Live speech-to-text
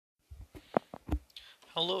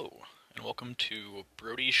Hello, and welcome to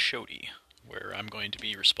Brody's Shody, where I'm going to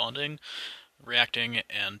be responding, reacting,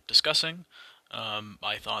 and discussing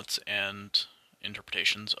my thoughts and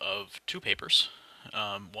interpretations of two papers.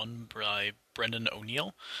 One by Brendan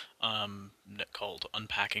O'Neill, called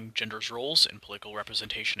Unpacking Gender's Roles in Political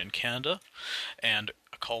Representation in Canada, and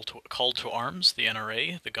a Call to Arms, the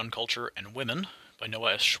NRA, the Gun Culture, and Women by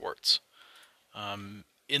Noah S. Schwartz.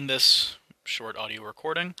 In this short audio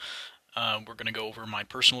recording, we're going to go over my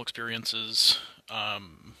personal experiences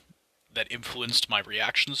that influenced my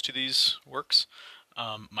reactions to these works,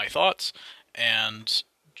 my thoughts, and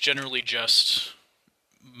generally just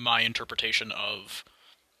my interpretation of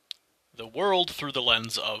the world through the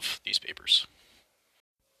lens of these papers.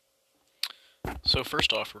 So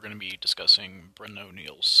first off, we're going to be discussing Brendan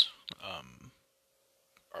O'Neill's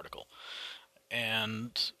article,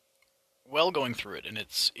 and while going through it, and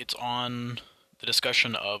it's on the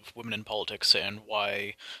discussion of women in politics and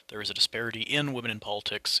why there is a disparity in women in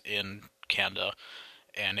politics in Canada,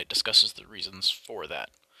 and it discusses the reasons for that.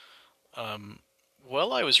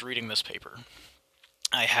 While I was reading this paper,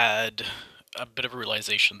 I had a bit of a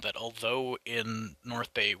realization that although in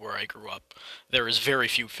North Bay, where I grew up, there is very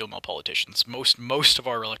few female politicians. Most of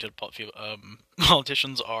our elected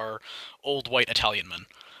politicians are old white Italian men.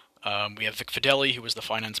 We have Vic Fedeli, who was the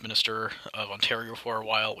finance minister of Ontario for a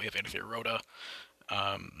while. We have Anthony Rota.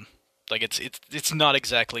 It's not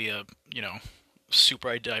exactly a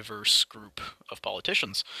super diverse group of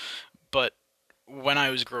politicians. But when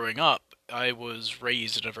I was growing up, I was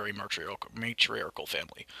raised in a very matriarchal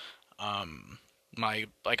family. I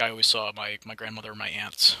always saw my grandmother, my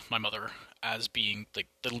aunts, my mother as being like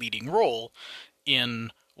the leading role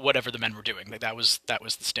in whatever the men were doing. Like that was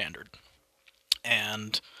the standard.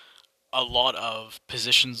 And a lot of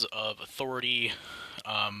positions of authority,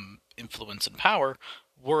 influence, and power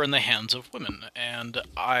were in the hands of women, and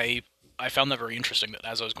I found that very interesting. That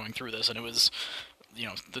as I was going through this, and it was,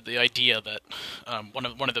 the idea that one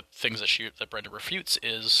of the things that Brenda refutes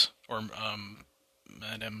is, or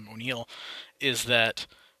Madame O'Neill, is that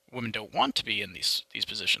women don't want to be in these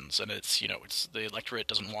positions, and it's the electorate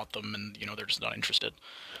doesn't want them, and they're just not interested.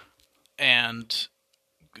 And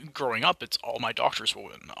growing up, it's all my doctors were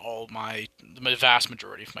women, the vast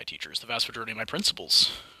majority of my teachers, the vast majority of my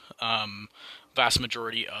principals, vast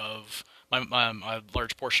majority of a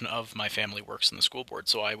large portion of my family works in the school board.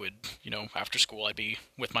 So I would, after school, I'd be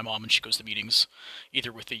with my mom, and she goes to meetings,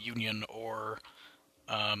 either with the union or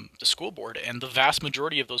the school board. And the vast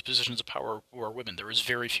majority of those positions of power were women. There was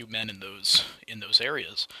very few men in those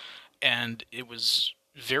areas, and it was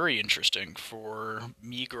very interesting for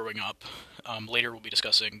me growing up. Later, we'll be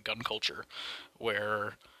discussing gun culture,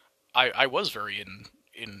 where I was very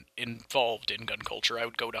involved in gun culture. I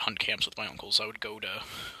would go to hunt camps with my uncles. I would go to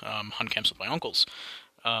hunt camps with my uncles,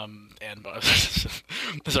 and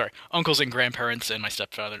sorry, uncles and grandparents and my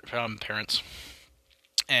stepfather parents,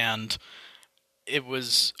 and it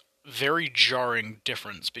was very jarring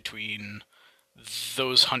difference between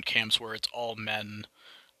those hunt camps where it's all men,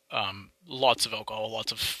 lots of alcohol,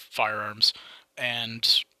 lots of firearms,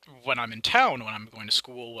 and when I'm in town, when I'm going to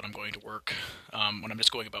school, when I'm going to work, when I'm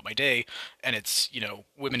just going about my day, and it's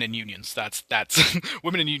women in unions. That's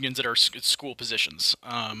women in unions that are school positions,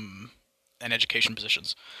 and education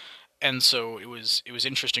positions, and so it was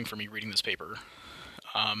interesting for me reading this paper,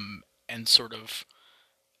 and sort of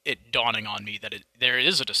it dawning on me that there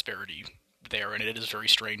is a disparity there, and it is very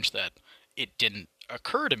strange that it didn't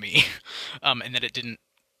occur to me, and that it didn't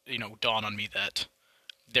dawn on me that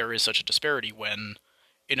there is such a disparity when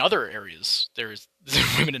in other areas there's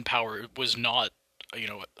women in power. It was not an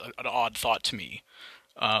odd thought to me,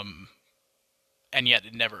 and yet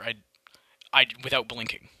it never I without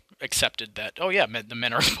blinking accepted that, oh yeah, the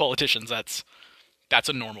men are politicians. That's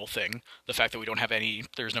a normal thing. The fact that we don't have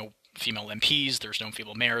there's no female MPs, there's no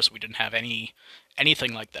female mayors. We didn't have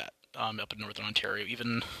anything like that up in Northern Ontario.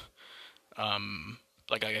 Even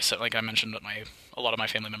like I mentioned, that a lot of my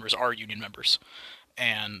family members are union members,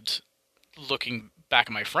 and looking back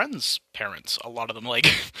at my friends' parents, a lot of them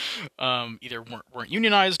either weren't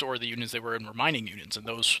unionized, or the unions they were in were mining unions, and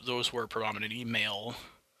those were predominantly male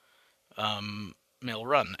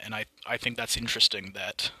run. And I think that's interesting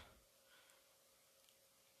that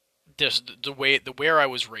where I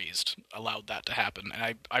was raised allowed that to happen,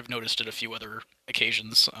 and I've noticed it a few other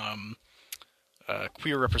occasions.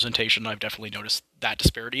 Queer representation, I've definitely noticed that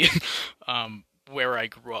disparity. Where I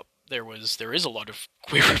grew up, there is a lot of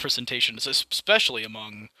queer representation, especially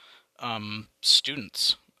among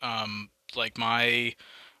students. I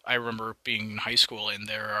remember being in high school, and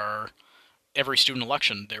there are every student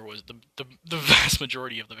election, there was the vast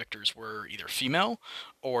majority of the victors were either female,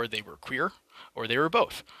 or they were queer, or they were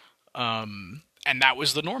both. And that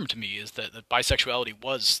was the norm to me, is that bisexuality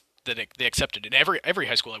was that they accepted in every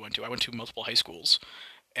high school I went to. I went to multiple high schools,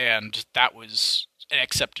 and that was an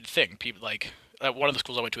accepted thing. People like one of the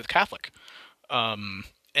schools I went to was Catholic, and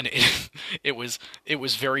it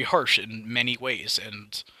was very harsh in many ways.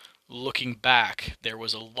 And looking back, there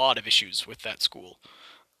was a lot of issues with that school,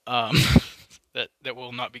 um, that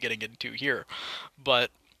we'll not be getting into here. But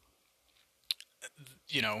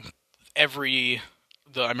you know, every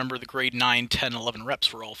I remember the grade 9, 10, 11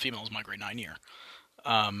 reps were all females my grade 9 year.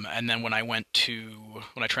 And then when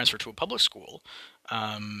I transferred to a public school,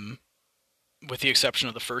 um, with the exception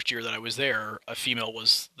of the first year that I was there, a female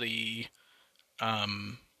was the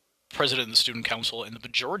um, president of the student council, and the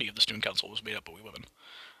majority of the student council was made up of women.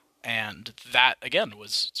 And that again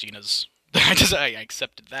was seen as I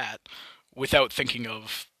accepted that without thinking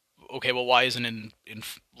of, okay, well, why isn't in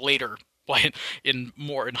later, why in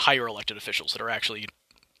higher elected officials that are actually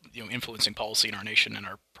influencing policy in our nation and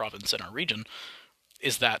our province and our region,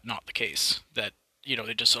 is that not the case? That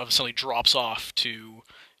it just suddenly drops off to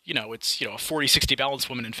it's a 40-60 balance,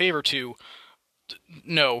 women in favor, to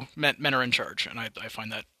no, men are in charge. And I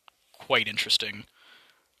find that quite interesting.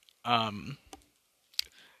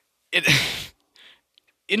 It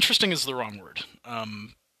Interesting is the wrong word.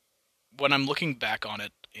 When I'm looking back on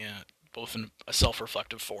it, both in a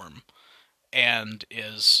self-reflective form and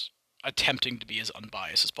is attempting to be as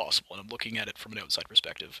unbiased as possible, and I'm looking at it from an outside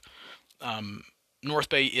perspective, North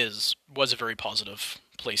Bay was a very positive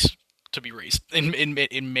place to be raised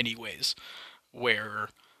in many ways, where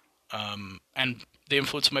and the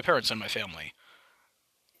influence of my parents and my family,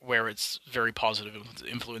 where it's very positive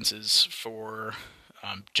influences for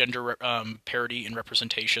gender parity in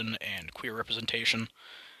representation and queer representation,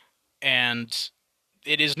 and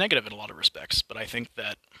it is negative in a lot of respects. But I think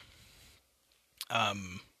that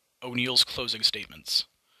O'Neill's closing statements,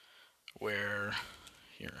 where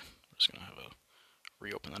here, I'm just gonna have a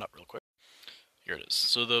reopen that up real quick. Here it is.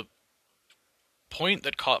 So the point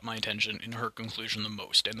that caught my attention in her conclusion the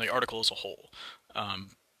most, and the article as a whole,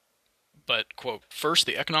 but, quote, first,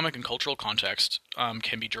 the economic and cultural context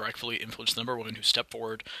can be directly influenced the number of women who step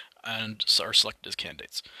forward and are selected as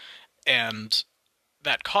candidates. And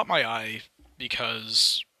that caught my eye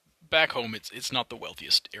because back home it's not the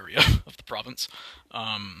wealthiest area of the province.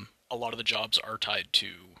 A lot of the jobs are tied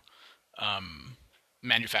to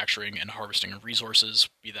manufacturing and harvesting of resources,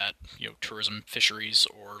 be that tourism, fisheries,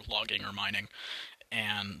 or logging or mining,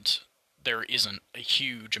 and there isn't a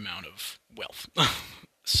huge amount of wealth.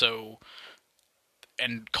 So,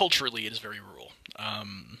 and culturally, it is very rural.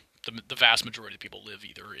 The vast majority of people live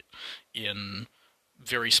either in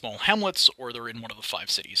very small hamlets, or they're in one of the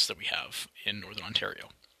 5 cities that we have in Northern Ontario.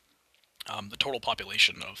 The total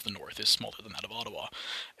population of the North is smaller than that of Ottawa,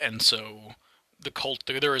 and so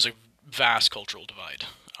there is a vast cultural divide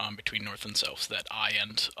between North and South that I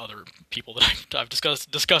and other people that I've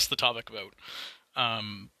discussed the topic about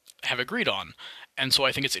have agreed on. And so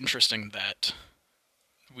I think it's interesting that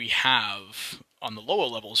we have, on the lower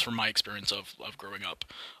levels, from my experience of growing up,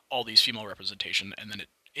 all these female representation, and then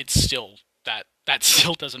it's still that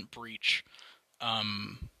still doesn't breach. I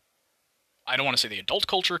don't want to say the adult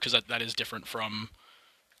culture, because that is different from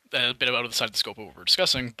a bit out of the side of the scope of what we're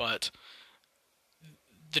discussing, but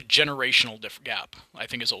the generational gap, I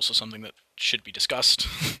think, is also something that should be discussed,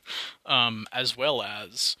 as well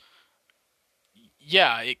as,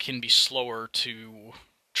 yeah, it can be slower to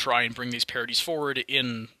try and bring these parities forward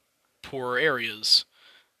in poorer areas,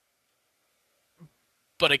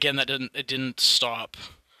 but again, it didn't stop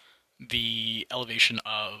the elevation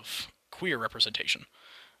of queer representation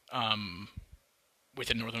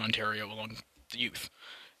within Northern Ontario along the youth,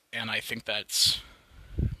 and I think that's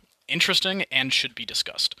interesting and should be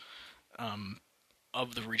discussed,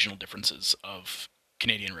 of the regional differences of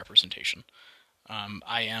Canadian representation.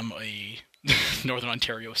 I am a Northern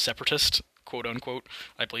Ontario separatist, quote unquote.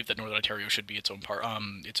 I believe that Northern Ontario should be its own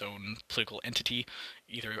its own political entity,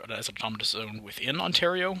 either as an autonomous zone within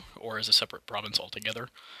Ontario or as a separate province altogether.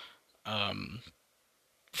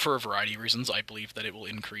 For a variety of reasons, I believe that it will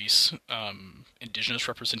increase Indigenous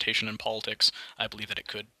representation in politics. I believe that it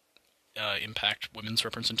could impact women's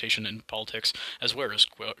representation in politics, as well as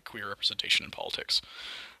queer representation in politics.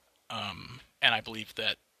 And I believe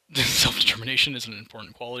that self-determination is an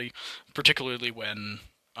important quality, particularly when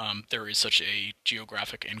there is such a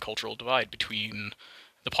geographic and cultural divide between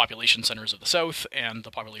the population centers of the South and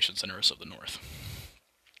the population centers of the North.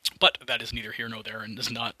 But that is neither here nor there, and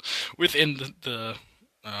is not within the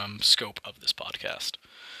scope of this podcast.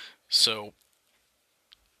 So,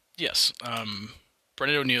 yes,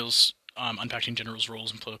 Brennan O'Neill's Unpacking Gender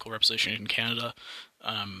Roles and Political Representation in Canada,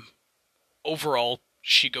 overall,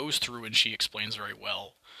 she goes through and she explains very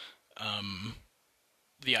well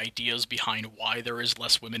the ideas behind why there is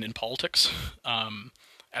less women in politics,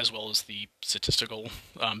 as well as the statistical,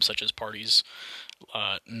 such as parties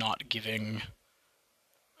not giving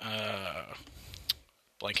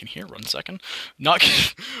blanking here, 1 second. Not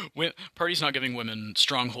parties not giving women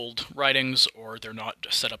stronghold ridings, or they're not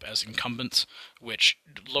set up as incumbents, which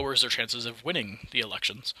lowers their chances of winning the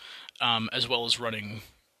elections, as well as running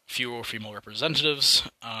fewer female representatives.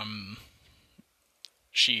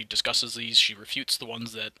 She discusses these. She refutes the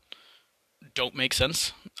ones that don't make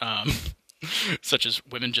sense, such as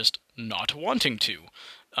women just not wanting to.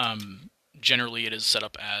 Generally, it is set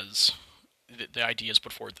up as the idea is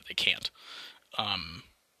put forward that they can't.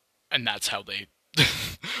 And that's how they,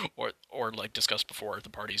 or like discussed before, the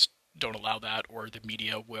parties don't allow that, or the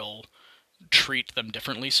media will treat them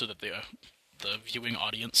differently so that the viewing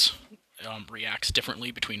audience reacts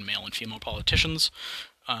differently between male and female politicians.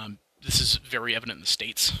 This is very evident in the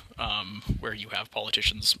States, where you have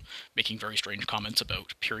politicians making very strange comments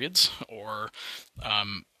about periods, or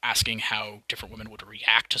asking how different women would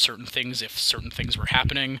react to certain things if certain things were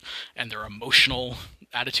happening, and their emotional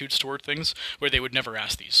attitudes toward things, where they would never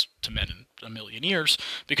ask these to men in a million years,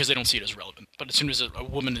 because they don't see it as relevant. But as soon as a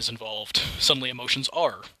woman is involved, suddenly emotions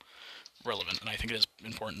are relevant, and I think it is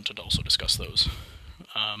important to also discuss those.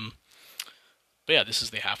 But yeah, this is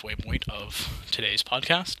the halfway point of today's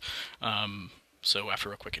podcast. So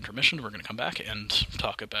after a quick intermission, we're going to come back and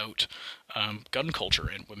talk about gun culture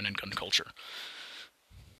and women in gun culture.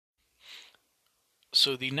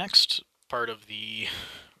 So the next part of the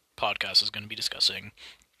podcast is going to be discussing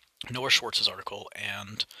Noah Schwartz's article,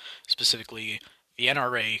 and specifically the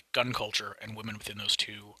NRA, gun culture, and women within those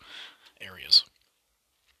two areas.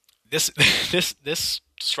 This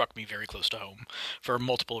struck me very close to home for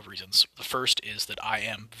multiple of reasons. The first is that I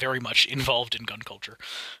am very much involved in gun culture.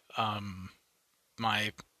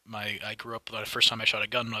 I grew up, the first time I shot a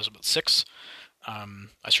gun when I was about 6.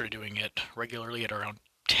 I started doing it regularly at around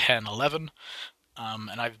 10, 11.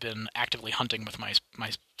 And I've been actively hunting with my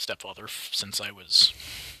stepfather since I was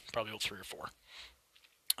probably about 3 or 4.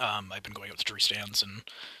 I've been going out to jury stands and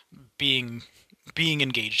being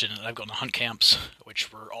engaged in it. I've gone to hunt camps,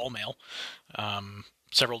 which were all male.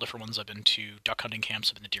 Several different ones. I've been to duck hunting camps,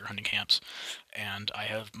 I've been to deer hunting camps, and I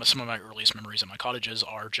have some of my earliest memories in my cottages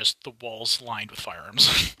are just the walls lined with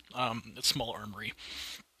firearms. It's a small armory.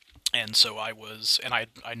 And so I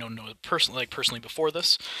know Noah personally before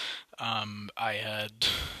this. I had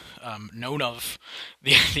known of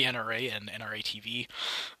the NRA and NRA TV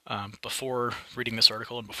before reading this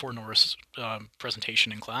article and before Noah's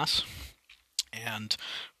presentation in class. And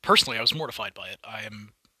personally, I was mortified by it. I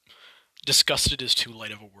am disgusted is too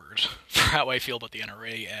light of a word for how I feel about the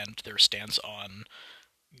NRA and their stance on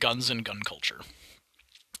guns and gun culture.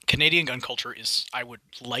 Canadian gun culture is, I would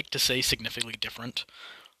like to say, significantly different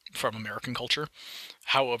from American culture.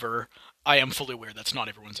 However, I am fully aware that's not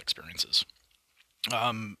everyone's experiences.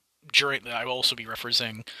 I will also be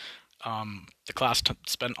referencing the class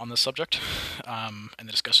spent on this subject and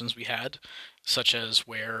the discussions we had, such as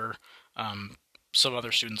where some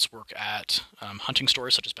other students work at hunting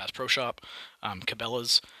stores such as Bass Pro Shop,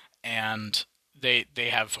 Cabela's, and they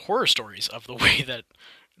have horror stories of the way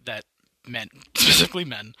that men, specifically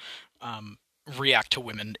men, react to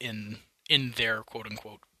women in their quote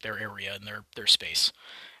unquote their area and their space.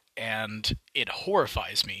 And it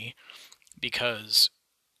horrifies me because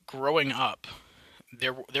growing up,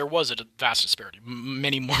 there was a vast disparity.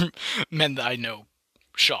 Many more men that I know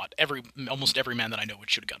shot. Almost every man that I know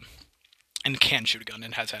would shoot a gun and can shoot a gun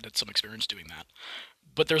and has had some experience doing that.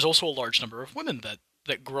 But there's also a large number of women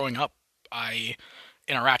that growing up I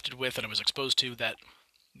interacted with and I was exposed to, that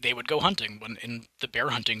they would go hunting. When in the bear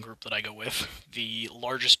hunting group that I go with, the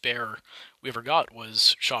largest bear we ever got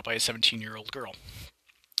was shot by a 17-year-old girl.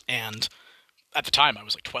 And at the time I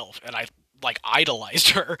was like 12, and I idolized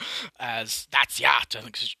her as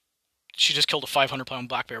she just killed a 500-pound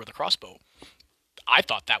black bear with a crossbow. I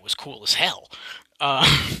thought that was cool as hell.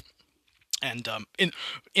 And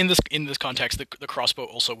in this context, the crossbow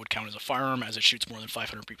also would count as a firearm, as it shoots more than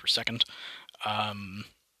 500 feet per second.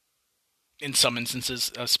 In some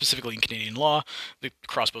instances, specifically in Canadian law, the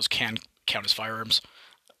crossbows can count as firearms.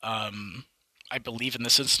 I believe in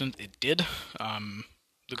this instance it did.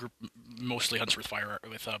 The group mostly hunts with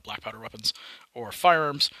black powder weapons or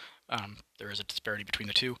firearms. There is a disparity between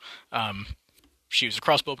the two. She used a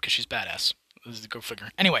crossbow because she's badass. Go figure.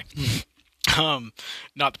 Anyway,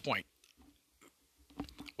 not the point.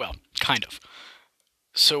 Well, kind of.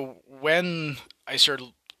 So when I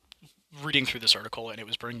started reading through this article and it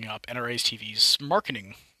was bringing up NRA's TV's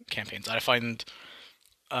marketing campaigns, I find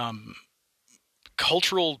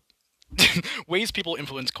cultural ways people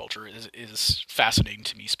influence culture is fascinating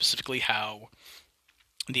to me, specifically how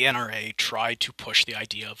the NRA tried to push the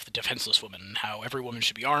idea of the defenseless woman and how every woman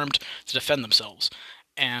should be armed to defend themselves.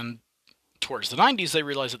 And towards the 90s, they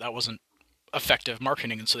realized that that wasn't effective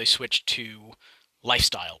marketing, and so they switched to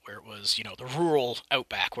lifestyle, where it was, the rural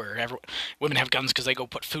outback where women have guns because they go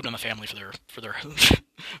put food on the family for their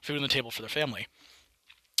food on the table for their family.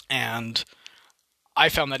 And I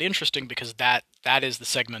found that interesting because that is the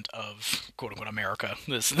segment of quote unquote America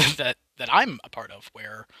that I'm a part of,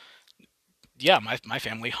 where yeah, my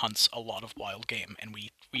family hunts a lot of wild game, and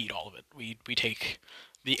we eat all of it. We take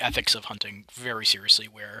the ethics of hunting very seriously,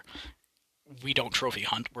 where we don't trophy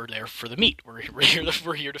hunt. We're there for the meat. We're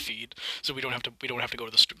here to feed, so we don't have to go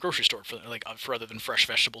to the grocery store for other than fresh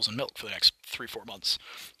vegetables and milk for the next 3-4 months,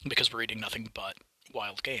 because we're eating nothing but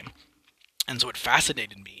wild game. And so it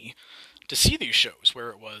fascinated me to see these shows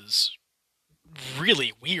where it was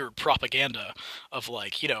really weird propaganda of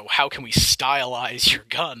like, how can we stylize your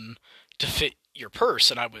gun to fit your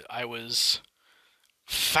purse? And I was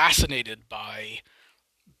fascinated by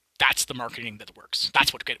that's the marketing that works.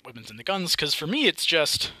 That's what gets women's into guns. Because for me, it's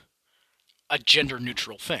just a gender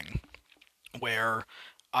neutral thing where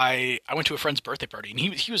I went to a friend's birthday party and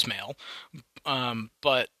he was male,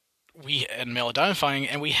 but we had male identifying,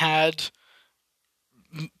 and we had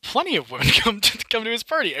plenty of women come to his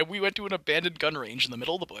party, and we went to an abandoned gun range in the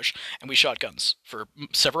middle of the bush, and we shot guns for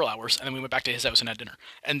several hours, and then we went back to his house and had dinner,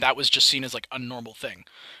 and that was just seen as like a normal thing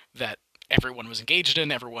that everyone was engaged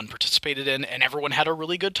in, everyone participated in, and everyone had a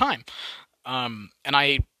really good time. And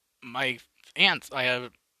my aunts, I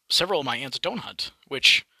have several of my aunts don't hunt,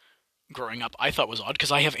 which growing up I thought was odd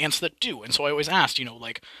because I have aunts that do, and so I always asked,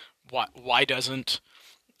 like, why doesn't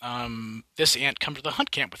this aunt come to the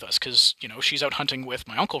hunt camp with us? Because she's out hunting with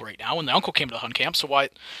my uncle right now, and the uncle came to the hunt camp. So why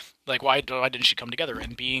didn't she come together?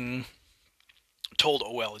 And being told,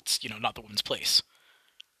 oh well, it's not the woman's place.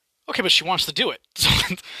 Okay, but she wants to do it,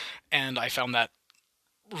 and I found that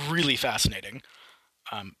really fascinating.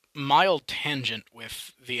 Mild tangent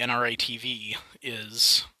with the NRA TV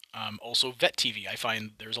is also Vet TV. I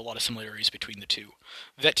find there's a lot of similarities between the two.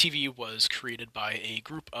 Vet TV was created by a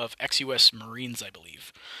group of ex-US Marines, I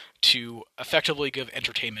believe, to effectively give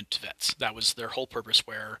entertainment to vets. That was their whole purpose,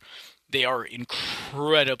 where they are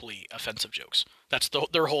incredibly offensive jokes. That's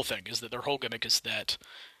their whole thing, is that their whole gimmick is that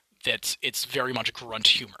it's very much grunt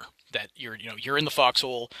humor. That you're in the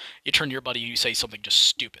foxhole, you turn to your buddy, you say something just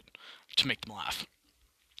stupid to make them laugh.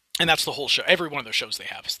 And that's the whole show. Every one of those shows they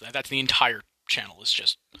have, that's the entire channel, is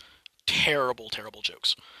just terrible, terrible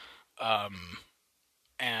jokes. And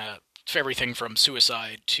everything from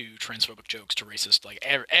suicide to transphobic jokes to racist, like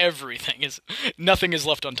everything is, nothing is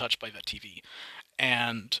left untouched by Vet TV.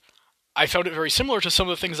 And I found it very similar to some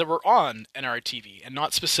of the things that were on NRA TV, and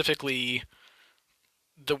not specifically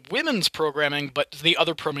the women's programming, but the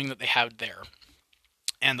other programming that they had there.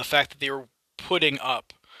 And the fact that they were putting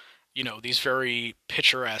up, these very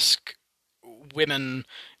picturesque women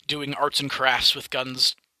doing arts and crafts with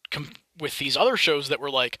guns, with these other shows that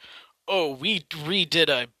were like, oh, we redid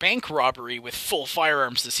a bank robbery with full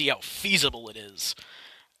firearms to see how feasible it is.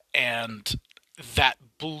 And that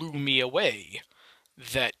blew me away,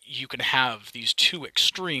 that you can have these two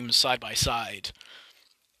extremes side by side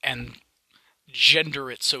and gender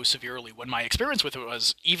it so severely, when my experience with it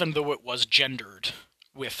was, even though it was gendered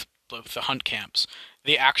with the hunt camps,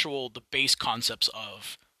 the base concepts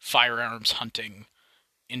of firearms hunting,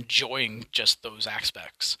 enjoying just those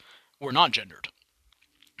aspects, were not gendered.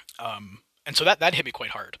 And so that hit me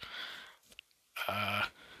quite hard.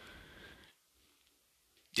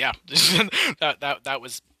 Yeah, that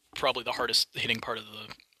was probably the hardest hitting part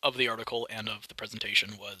of the article and of the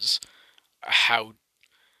presentation, was how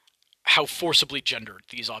forcibly gendered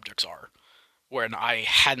these objects are. When I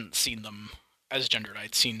hadn't seen them as gendered,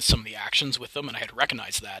 I'd seen some of the actions with them, and I had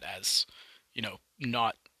recognized that as,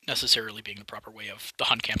 not necessarily being the proper way of the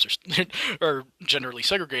hunt camps are genderly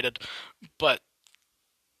segregated, but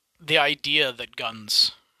the idea that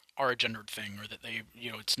guns are a gendered thing, or that they,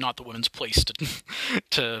 it's not the women's place to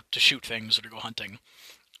to shoot things or to go hunting.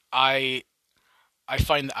 I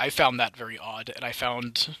found that very odd, and I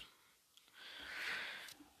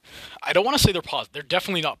don't want to say they're positive. They're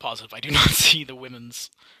definitely not positive. I do not see the women's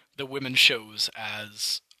shows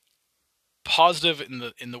as positive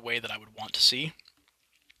in the way that I would want to see.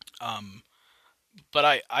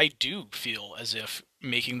 But I do feel as if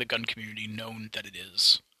making the gun community known that it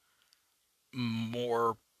is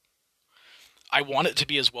more. I want it to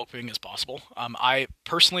be as welcoming as possible. I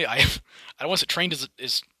personally, I don't want to say trained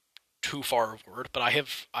is too far of a word, but I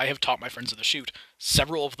have taught my friends at the shoot.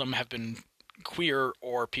 Several of them have been queer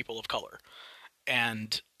or people of color,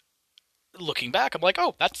 and looking back, I'm like,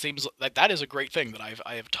 oh, that seems like that is a great thing that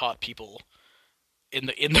I have taught people in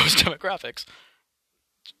those demographics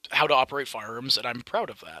how to operate firearms, and I'm proud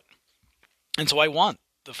of that. And so I want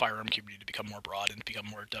the firearm community to become more broad and to become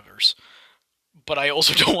more diverse. But I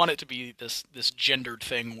also don't want it to be this gendered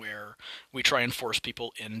thing where we try and force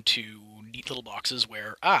people into neat little boxes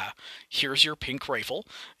where here's your pink rifle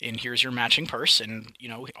and here's your matching purse and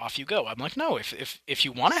off you go. I'm like, no, if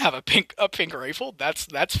you want to have a pink rifle,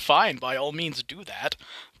 that's fine. By all means, do that,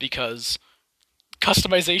 because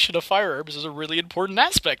customization of firearms is a really important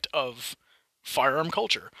aspect of firearm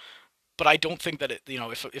culture. But I don't think that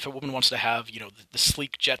if a woman wants to have the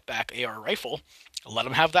sleek jetback AR rifle, let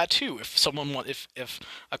them have that too. If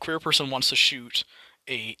a queer person wants to shoot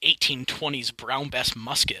a 1820s brown bess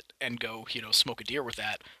musket and go smoke a deer with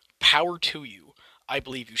that, power to you. I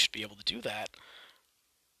believe you should be able to do that.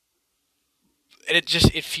 And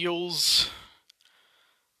it feels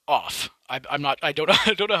off. I'm not I don't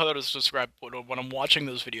I don't know how to describe when I'm watching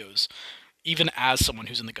those videos, even as someone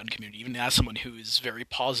who's in the gun community, even as someone who is very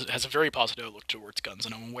positive, has a very positive outlook towards guns,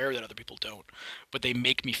 and I'm aware that other people don't. But they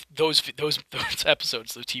make me those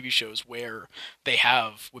episodes, those TV shows where they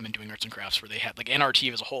have women doing arts and crafts, where they had like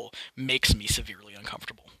NRT as a whole, makes me severely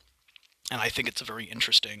uncomfortable. And I think it's a very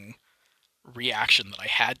interesting reaction that I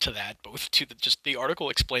had to that, both to just the article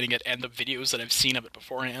explaining it and the videos that I've seen of it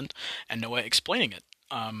beforehand, and Noah explaining it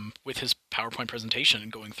with his PowerPoint presentation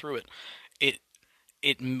and going through it. It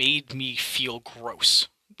it made me feel gross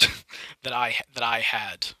that I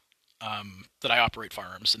operate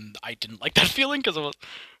firearms, and I didn't like that feeling because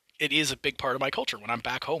it is a big part of my culture. When I'm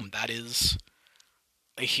back home, that is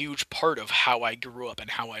a huge part of how I grew up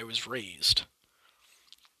and how I was raised,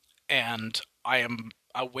 and I am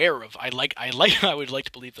aware of. I would like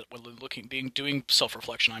to believe that when doing self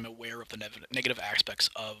reflection, I'm aware of the negative aspects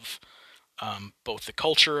of both the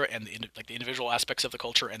culture and the individual aspects of the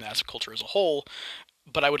culture and the culture as a whole.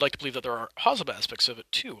 But I would like to believe that there are positive aspects of it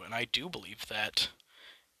too, and I do believe that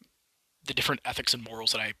the different ethics and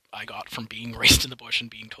morals that I got from being raised in the bush and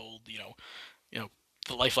being told,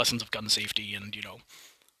 the life lessons of gun safety and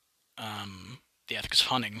the ethics of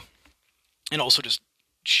hunting, and also just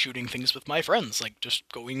shooting things with my friends, like just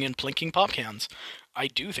going and plinking pop cans. I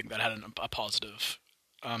do think that had a positive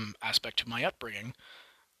aspect to my upbringing,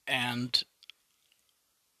 and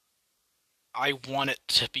I want it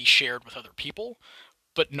to be shared with other people,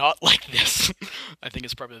 but not like this. I think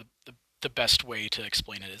it's probably the best way to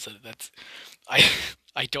explain it is that's I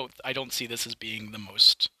I don't see this as being the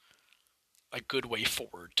most a good way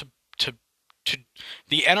forward to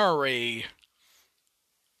the NRA.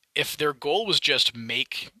 If their goal was just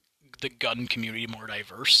make the gun community more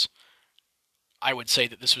diverse, I would say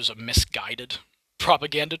that this was a misguided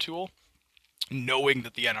propaganda tool, knowing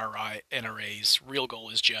that the NRA's real goal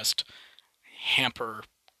is just hamper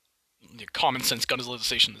the common sense gun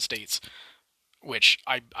legislation in the states, which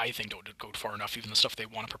I think don't go far enough. Even the stuff they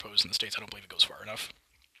want to propose in the states, I don't believe it goes far enough.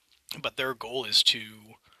 But their goal is to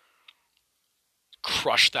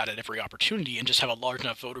crush that at every opportunity and just have a large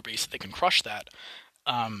enough voter base that they can crush that.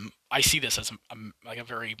 I see this as like a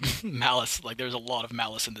very malice. Like there's a lot of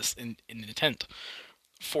malice in this in intent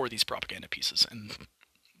for these propaganda pieces, and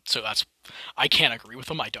so I can't agree with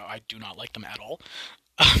them. I do not like them at all.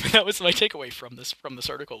 That was my takeaway from this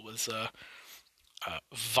article was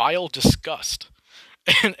vile disgust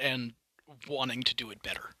and wanting to do it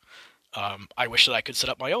better. I wish that I could set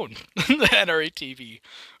up my own NRA TV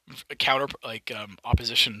counter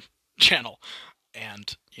opposition channel,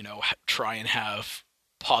 and try and have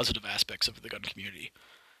positive aspects of the gun community.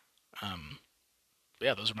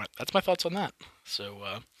 Yeah, that's my thoughts on that.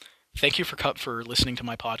 So thank you for listening to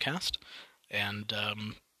my podcast, and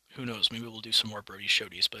who knows, maybe we'll do some more Brody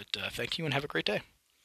Shodies. But thank you and have a great day.